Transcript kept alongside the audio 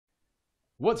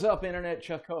What's up, Internet?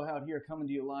 Chuck Kohout here, coming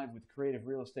to you live with Creative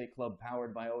Real Estate Club,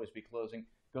 powered by Always Be Closing.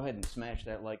 Go ahead and smash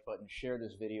that like button, share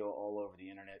this video all over the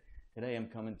Internet. Today I'm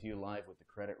coming to you live with the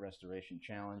Credit Restoration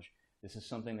Challenge. This is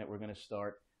something that we're going to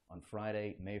start on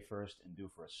Friday, May 1st, and do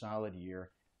for a solid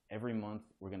year. Every month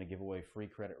we're going to give away free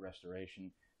credit restoration.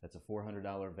 That's a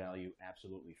 $400 value,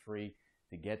 absolutely free.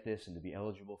 To get this and to be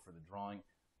eligible for the drawing,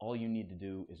 all you need to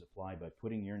do is apply by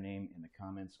putting your name in the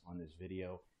comments on this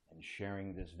video and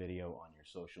sharing this video on your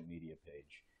social media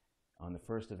page. On the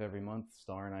first of every month,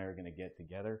 Star and I are going to get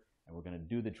together and we're going to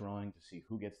do the drawing to see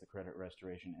who gets the credit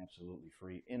restoration absolutely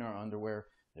free in our underwear.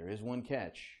 There is one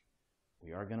catch.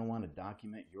 We are going to want to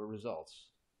document your results.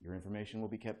 Your information will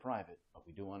be kept private, but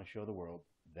we do want to show the world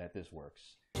that this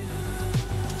works.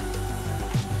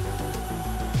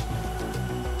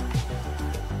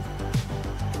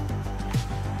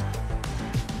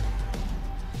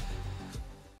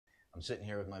 I'm sitting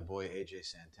here with my boy AJ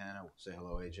Santana. Say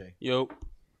hello, AJ. Yo.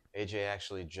 AJ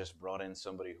actually just brought in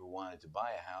somebody who wanted to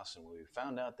buy a house, and we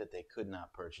found out that they could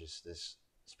not purchase this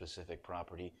specific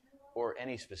property or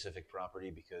any specific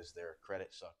property because their credit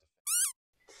sucked.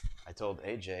 I told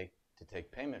AJ to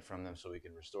take payment from them so we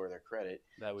can restore their credit.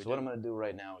 So what I'm going to do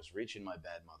right now is reach in my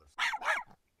bad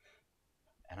motherfucker,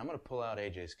 and I'm going to pull out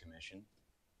AJ's commission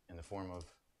in the form of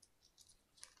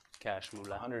cash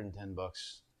moolah. 110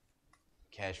 bucks.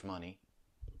 Cash money.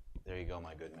 There you go,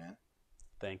 my good man.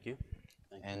 Thank you.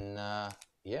 And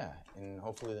yeah, in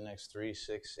hopefully the next 3,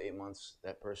 6, 8 months,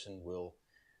 that person will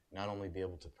not only be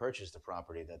able to purchase the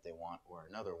property that they want or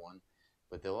another one,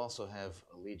 but they'll also have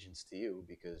allegiance to you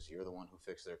because you're the one who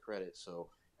fixed their credit. So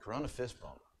Corona fist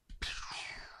bump.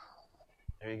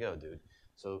 There you go, dude.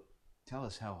 So tell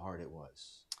us how hard it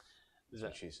was. That's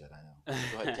what she said, I know.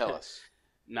 Go ahead, tell us.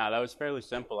 No, that was fairly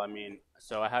simple. I mean,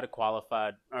 so I had a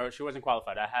qualified, or she wasn't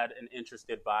qualified. I had an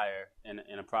interested buyer in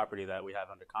a property that we have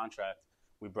under contract.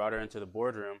 We brought her into the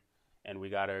boardroom, and we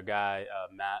got our guy,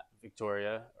 Matt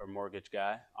Victoria, our mortgage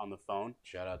guy, on the phone.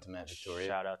 Shout out to Matt Victoria.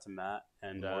 Shout out to Matt.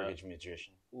 And mortgage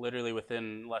magician. Literally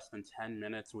within less than 10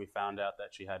 minutes, we found out that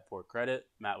she had poor credit.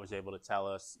 Matt was able to tell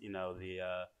us, you know,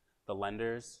 the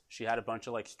lenders. She had a bunch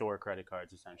of like store credit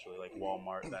cards, essentially, like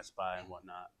Walmart, Best Buy, and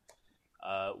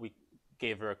whatnot. We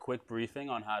gave her a quick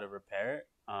briefing on how to repair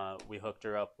it. We hooked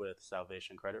her up with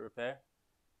Salvation Credit Repair,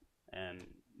 and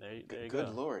there you go.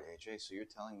 Good Lord, AJ, so you're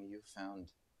telling me you found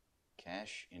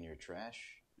cash in your trash?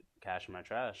 Cash in my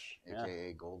trash, AKA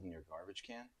yeah. Gold in your garbage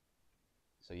can?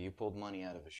 So you pulled money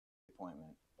out of a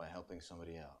appointment by helping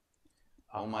somebody out.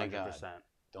 Oh my 100%. God.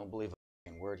 Don't believe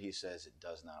a word he says. It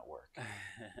does not work.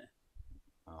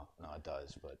 Oh, no, it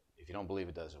does, but if you don't believe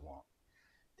it does, it won't.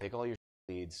 Take all your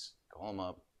leads, call them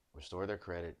up, restore their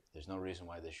credit. There's no reason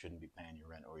why they shouldn't be paying your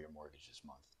rent or your mortgage this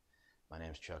month. My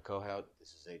name's Chuck Kohout. This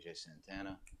is AJ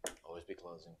Santana. Always Be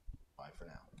Closing. Bye for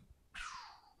now.